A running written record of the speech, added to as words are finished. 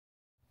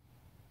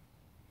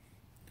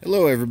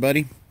Hello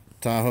everybody,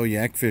 Tahoe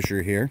Yak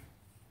Fisher here.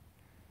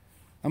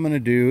 I'm going to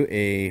do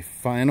a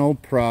final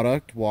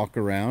product walk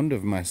around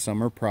of my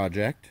summer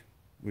project,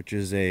 which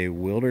is a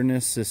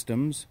Wilderness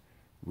Systems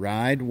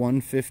Ride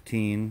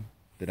 115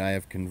 that I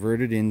have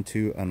converted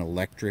into an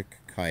electric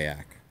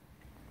kayak.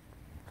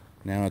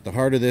 Now at the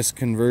heart of this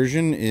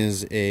conversion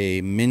is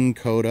a Minn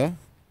Kota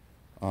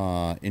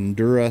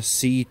Endura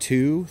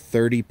C2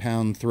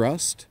 30-pound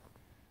thrust.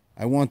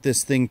 I want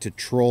this thing to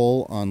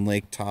troll on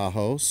Lake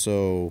Tahoe,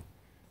 so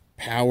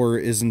power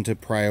isn't a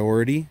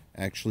priority.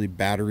 Actually,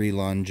 battery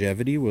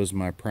longevity was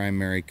my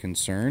primary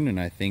concern, and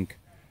I think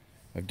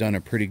I've done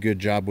a pretty good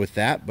job with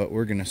that, but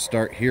we're going to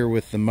start here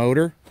with the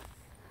motor.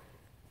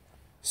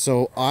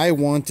 So I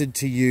wanted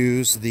to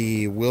use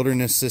the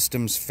Wilderness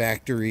Systems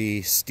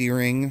factory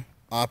steering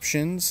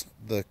options.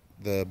 The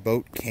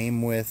boat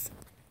came with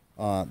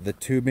the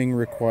tubing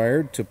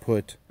required to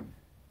put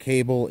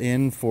cable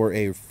in for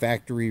a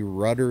factory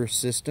rudder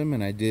system,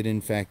 and I did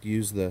in fact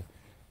use the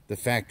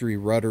factory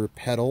rudder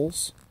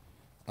pedals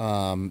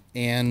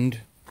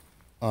and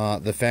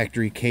the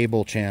factory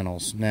cable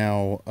channels.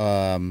 Now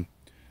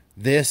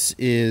this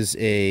is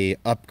a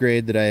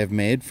upgrade that I have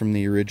made from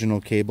the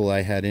original cable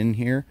I had in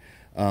here.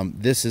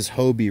 This is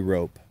Hobie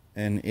rope,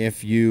 and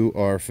if you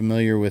are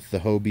familiar with the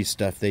Hobie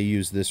stuff, they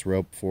use this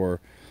rope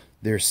for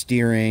their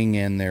steering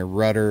and their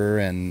rudder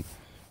and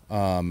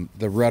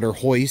the rudder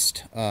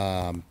hoist,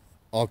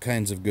 all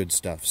kinds of good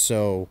stuff.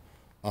 So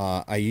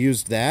I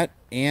used that,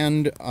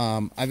 and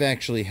I've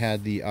actually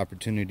had the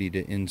opportunity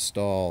to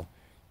install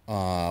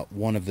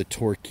one of the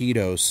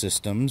Torqeedo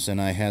systems,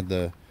 and I had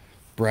the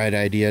bright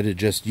idea to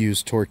just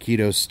use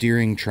Torqeedo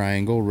steering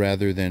triangle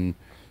rather than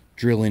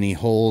drill any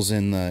holes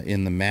in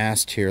the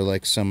mast here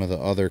like some of the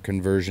other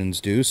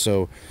conversions do.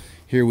 So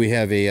here we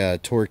have a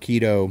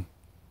Torqeedo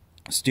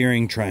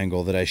steering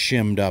triangle that I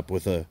shimmed up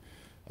with a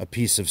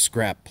piece of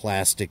scrap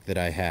plastic that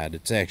I had.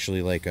 It's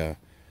actually like a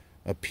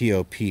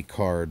POP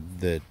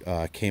card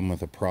that came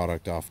with a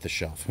product off the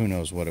shelf. Who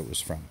knows what it was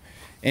from.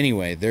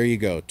 Anyway, there you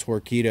go.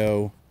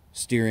 Torqeedo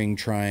steering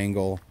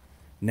triangle.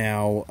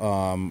 Now,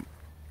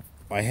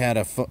 I had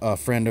a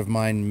friend of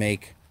mine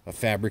make, a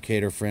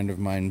fabricator friend of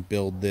mine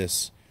build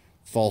this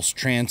false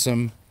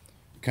transom,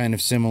 kind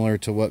of similar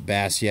to what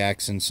Bass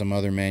Yaks and some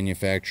other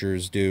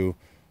manufacturers do,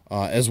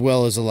 as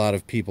well as a lot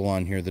of people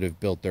on here that have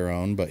built their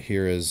own. But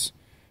here is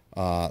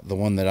the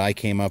one that I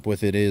came up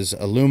with. It is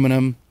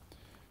aluminum.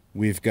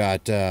 We've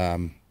got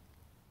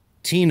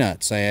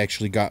T-nuts I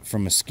actually got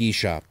from a ski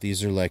shop.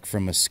 These are like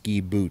from a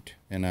ski boot,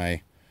 and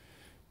I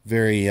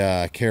very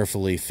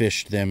carefully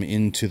fished them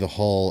into the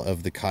hull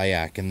of the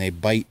kayak, and they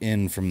bite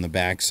in from the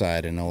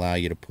backside and allow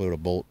you to put a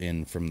bolt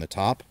in from the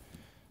top.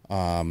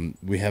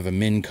 We have a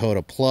Minn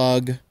Kota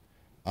plug,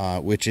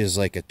 which is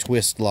like a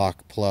twist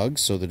lock plug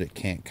so that it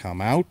can't come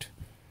out.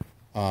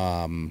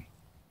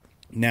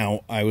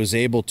 Now, I was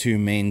able to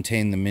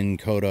maintain the Minn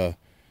Kota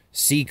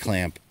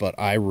C-clamp, but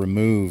I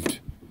removed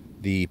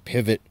the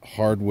pivot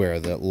hardware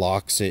that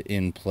locks it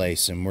in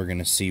place, and we're going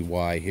to see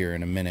why here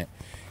in a minute.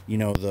 You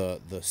know, the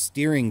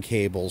steering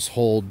cables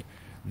hold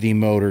the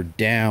motor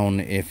down,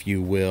 if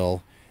you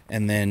will,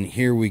 and then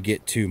here we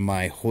get to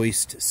my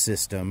hoist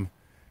system.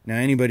 Now,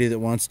 anybody that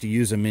wants to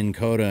use a Minn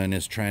Kota and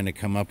is trying to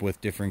come up with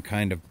different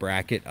kind of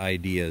bracket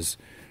ideas,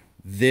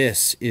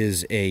 this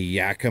is a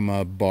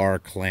Yakima bar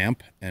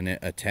clamp, and it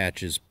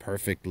attaches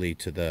perfectly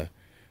to the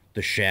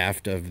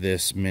shaft of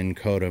this Minn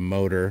Kota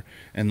motor,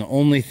 and the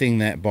only thing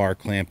that bar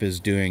clamp is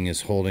doing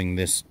is holding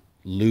this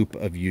loop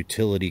of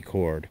utility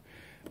cord.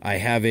 I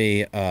have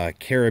a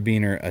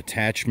carabiner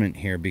attachment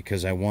here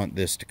because I want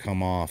this to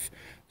come off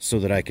so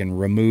that I can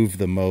remove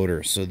the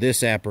motor. So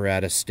this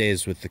apparatus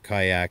stays with the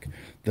kayak,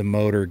 the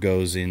motor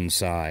goes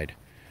inside.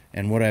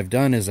 And what I've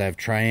done is I've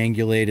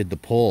triangulated the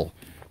pull.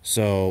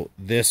 So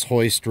this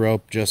hoist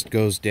rope just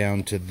goes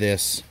down to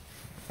this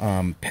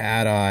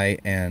pad eye,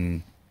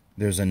 and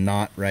there's a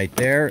knot right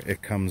there.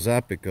 It comes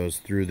up, it goes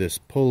through this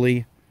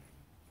pulley,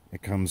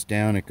 it comes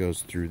down, it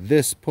goes through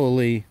this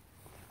pulley,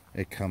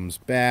 it comes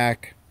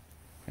back,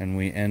 and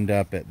we end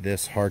up at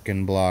this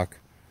Harken block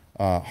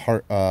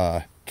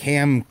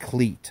cam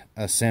cleat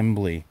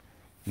assembly.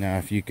 Now,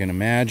 if you can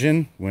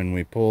imagine, when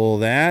we pull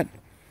that,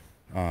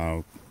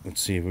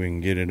 let's see if we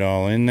can get it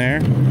all in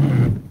there.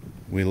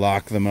 We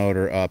lock the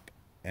motor up,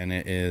 and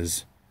it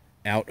is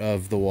out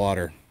of the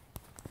water.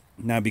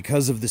 Now,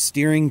 because of the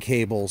steering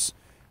cables,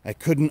 I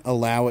couldn't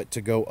allow it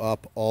to go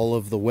up all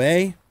of the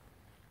way,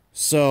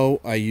 so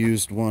I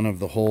used one of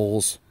the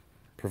holes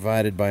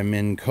provided by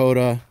Minn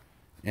Kota,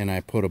 and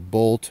I put a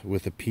bolt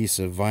with a piece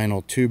of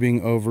vinyl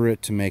tubing over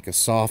it to make a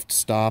soft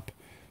stop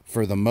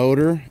for the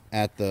motor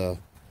at the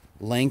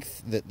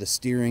length that the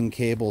steering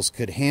cables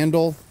could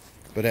handle.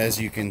 But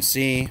as you can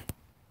see,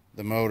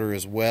 the motor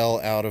is well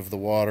out of the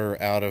water,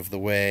 out of the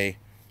way.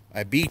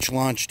 I beach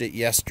launched it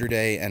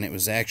yesterday, and it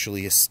was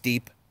actually a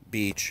steep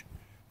beach,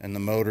 and the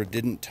motor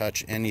didn't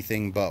touch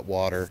anything but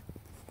water.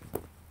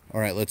 All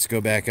right, let's go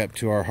back up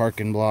to our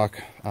Harken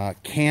block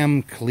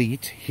cam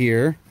cleat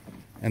here,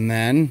 and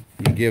then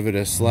you give it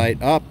a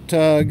slight up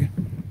tug,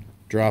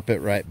 drop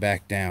it right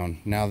back down.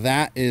 Now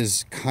that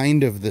is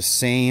kind of the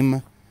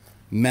same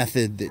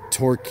method that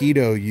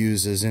Torqeedo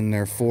uses in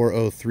their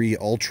 403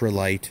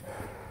 ultralight.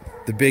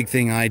 The big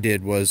thing I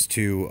did was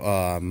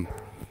to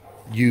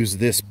use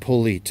this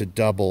pulley to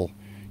double.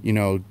 You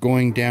know,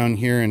 going down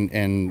here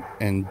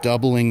and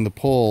doubling the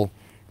pull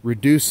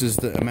reduces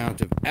the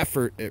amount of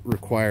effort it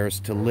requires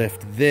to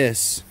lift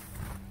this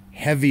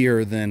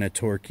heavier than a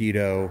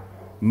Torqeedo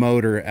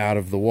motor out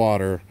of the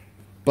water,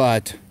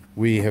 but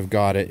we have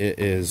got it. It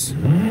is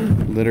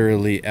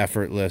literally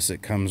effortless.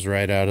 It comes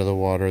right out of the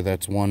water.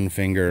 That's one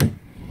finger.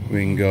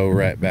 We can go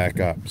right back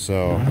up.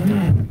 So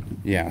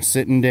yeah,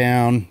 sitting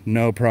down,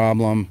 no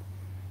problem.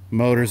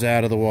 Motor's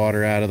out of the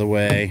water, out of the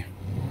way.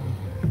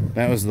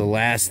 That was the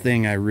last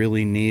thing I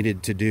really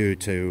needed to do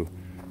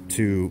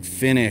to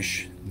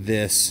finish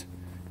this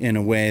in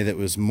a way that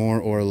was more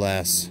or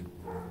less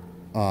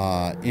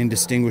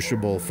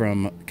indistinguishable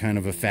from kind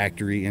of a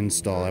factory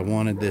install. I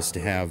wanted this to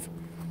have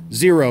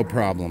zero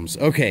problems.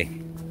 Okay,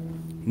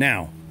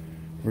 now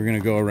we're gonna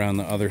go around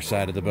the other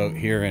side of the boat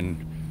here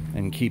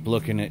and keep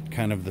looking at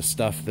kind of the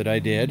stuff that I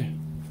did.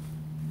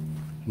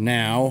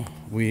 Now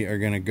we are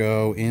gonna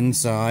go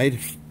inside.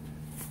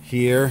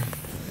 Here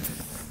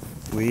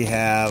we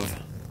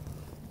have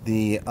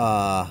the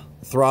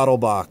throttle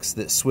box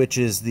that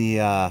switches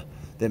the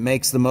that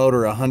makes the motor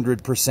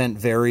 100%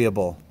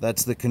 variable.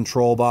 That's the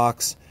control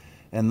box,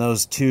 and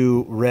those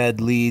two red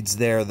leads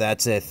there,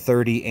 that's a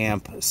 30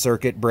 amp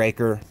circuit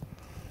breaker.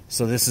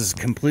 So this is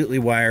completely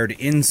wired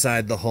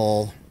inside the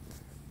hull.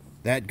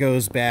 That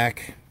goes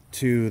back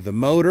to the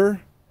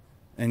motor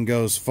and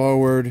goes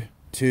forward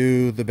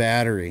to the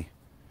battery.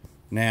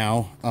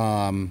 Now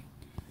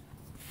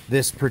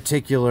this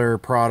particular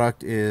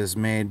product is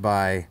made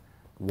by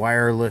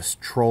Wireless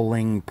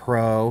Trolling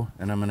Pro,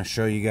 and I'm going to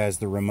show you guys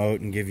the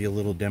remote and give you a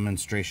little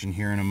demonstration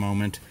here in a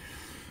moment.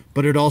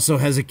 But it also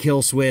has a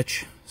kill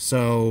switch,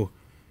 so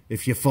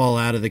if you fall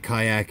out of the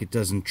kayak, it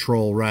doesn't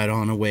troll right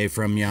on away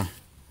from you.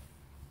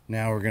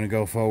 Now we're going to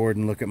go forward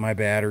and look at my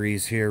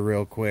batteries here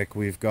real quick.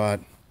 We've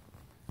got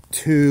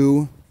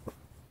two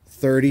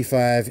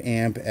 35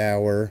 amp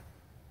hour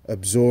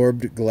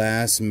absorbed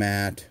glass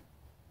mat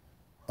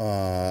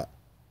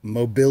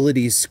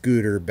mobility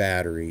scooter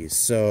batteries.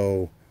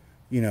 So,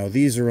 you know,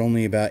 these are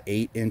only about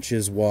 8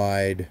 inches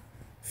wide,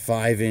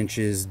 5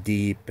 inches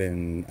deep,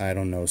 and I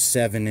don't know,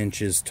 7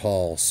 inches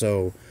tall.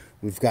 So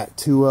we've got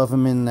two of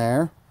them in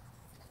there,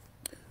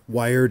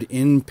 wired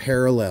in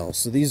parallel.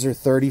 So these are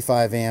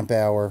 35 amp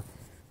hour.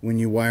 When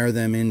you wire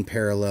them in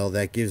parallel,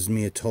 that gives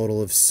me a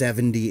total of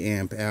 70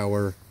 amp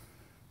hour.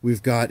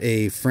 We've got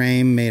a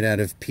frame made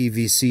out of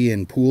PVC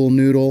and pool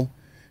noodle.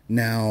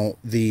 Now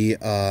the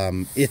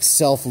it's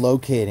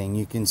self-locating.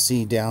 You can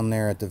see down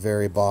there at the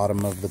very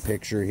bottom of the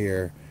picture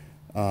here,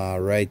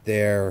 right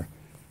there,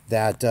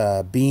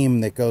 that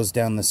beam that goes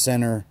down the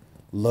center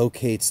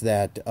locates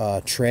that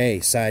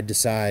tray side to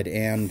side,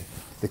 and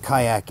the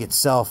kayak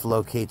itself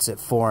locates it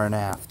fore and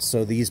aft.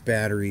 So these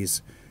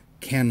batteries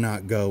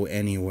cannot go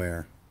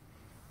anywhere.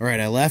 All right,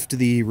 I left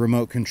the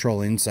remote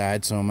control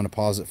inside, so I'm going to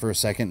pause it for a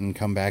second and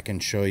come back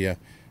and show you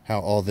how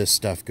all this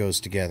stuff goes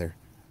together.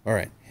 All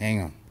right,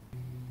 hang on.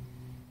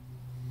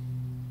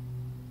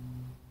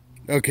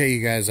 Okay,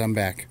 you guys, I'm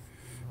back.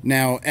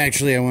 Now,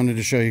 actually, I wanted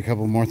to show you a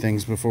couple more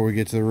things before we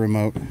get to the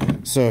remote.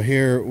 So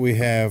here we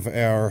have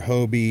our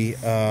Hobie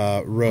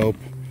rope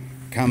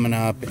coming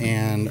up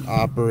and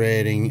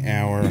operating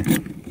our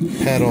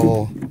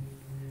pedal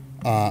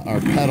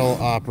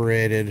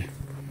operated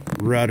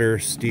rudder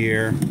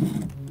steer.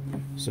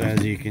 So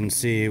as you can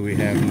see, we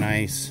have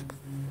nice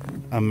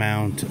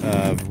amount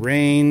of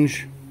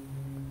range.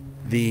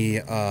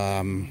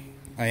 I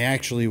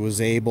actually was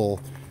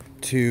able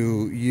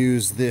to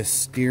use this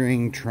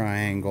steering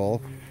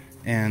triangle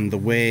and the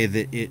way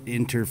that it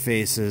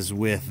interfaces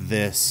with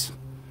this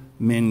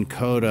Minn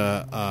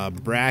Kota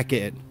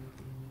bracket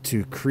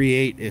to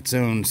create its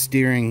own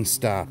steering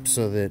stop,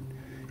 so that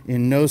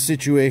in no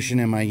situation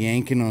am I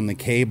yanking on the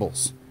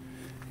cables,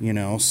 you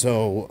know.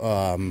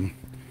 So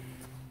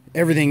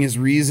everything is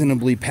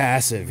reasonably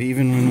passive,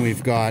 even when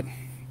we've got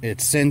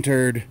it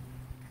centered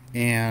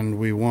and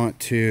we want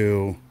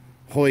to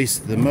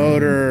hoist the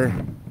motor.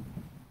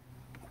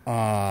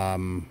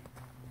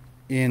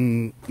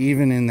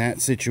 Even in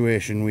that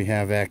situation, we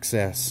have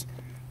excess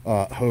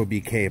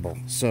Hobie cable.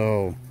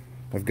 So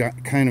I've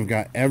kind of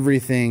got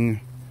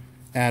everything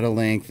at a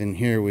length, and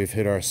here we've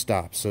hit our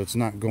stop, so it's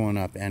not going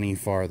up any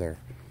farther,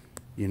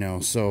 you know.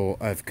 So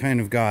I've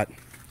kind of got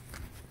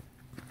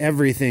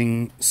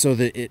everything so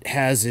that it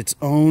has its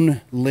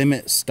own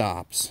limit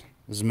stops.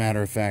 As a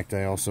matter of fact,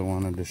 I also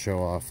wanted to show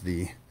off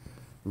the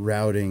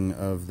routing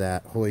of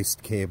that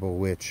hoist cable,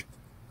 which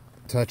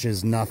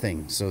touches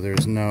nothing, so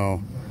there's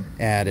no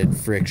added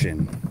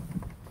friction.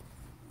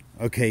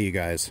 Okay, you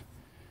guys,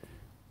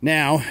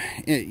 now,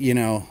 you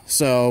know,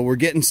 so we're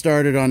getting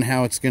started on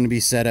how it's going to be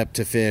set up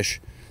to fish.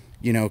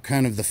 You know,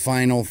 kind of the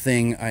final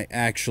thing I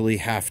actually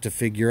have to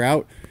figure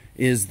out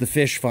is the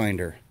fish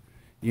finder.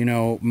 You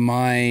know,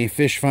 my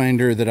fish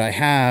finder that I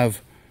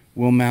have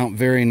will mount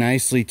very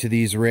nicely to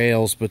these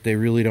rails, but they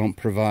really don't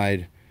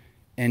provide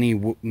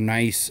any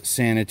nice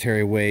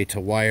sanitary way to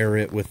wire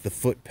it with the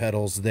foot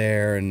pedals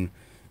there, and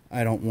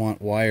I don't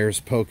want wires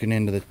poking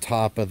into the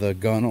top of the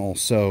gunnel.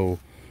 So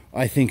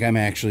I think I'm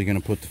actually going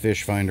to put the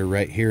fish finder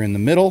right here in the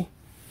middle,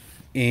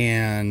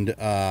 and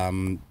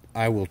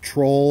I will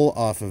troll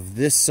off of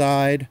this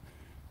side,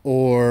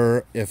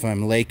 or if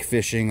I'm lake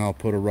fishing, I'll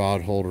put a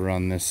rod holder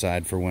on this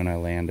side for when I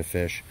land a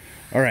fish.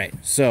 All right,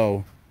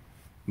 so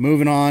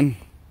moving on.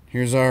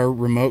 Here's our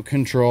remote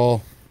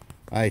control.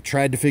 I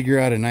tried to figure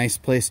out a nice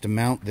place to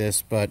mount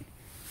this, but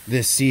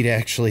this seat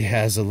actually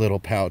has a little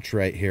pouch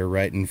right here,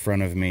 right in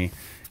front of me.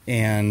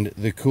 And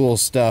the cool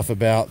stuff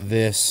about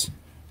this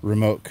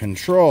remote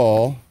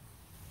control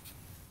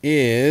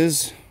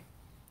is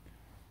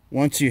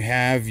once you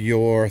have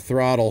your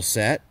throttle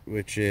set,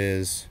 which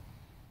is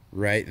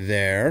right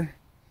there,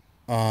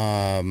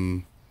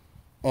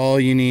 all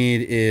you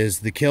need is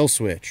the kill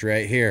switch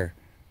right here.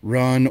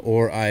 Run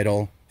or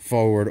idle,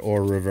 forward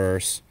or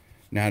reverse.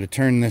 Now to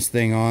turn this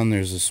thing on,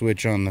 there's a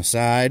switch on the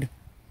side,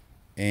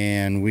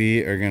 and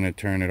we are going to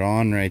turn it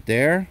on right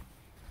there.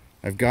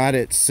 I've got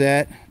it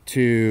set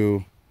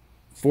to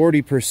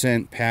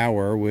 40%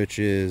 power, which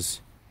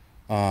is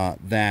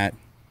that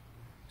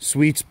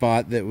sweet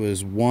spot that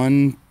was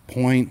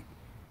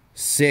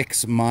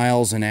 1.6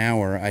 miles an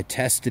hour. I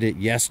tested it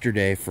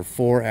yesterday for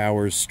 4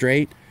 hours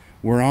straight.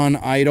 We're on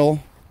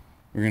idle.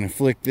 We're going to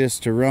flick this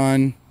to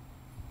run.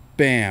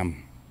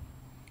 Bam.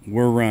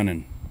 We're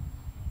running.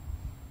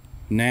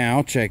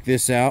 Now, check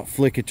this out.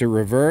 Flick it to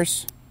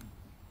reverse.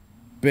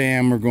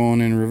 Bam, we're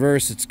going in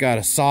reverse. It's got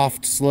a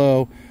soft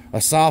slow, a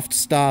soft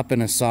stop,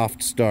 and a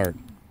soft start.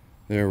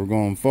 There, we're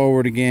going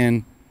forward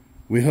again.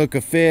 We hook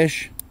a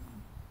fish,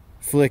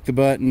 flick the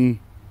button.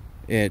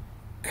 It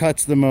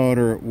cuts the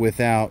motor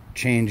without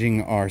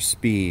changing our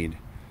speed.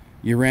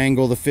 You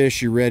wrangle the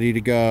fish, you're ready to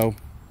go.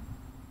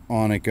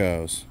 On it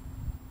goes.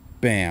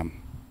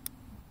 Bam.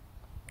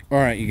 All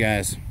right, you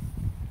guys.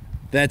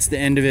 That's the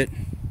end of it.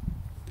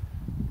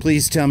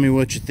 Please tell me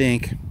what you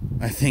think.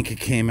 I think it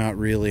came out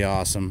really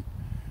awesome.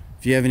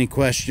 If you have any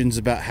questions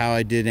about how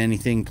I did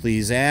anything,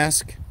 please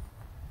ask.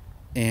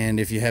 And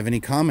if you have any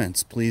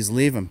comments, please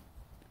leave them.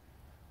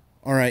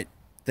 All right.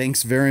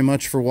 Thanks very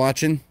much for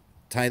watching.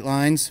 Tight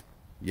lines.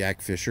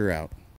 Yak Fisher out.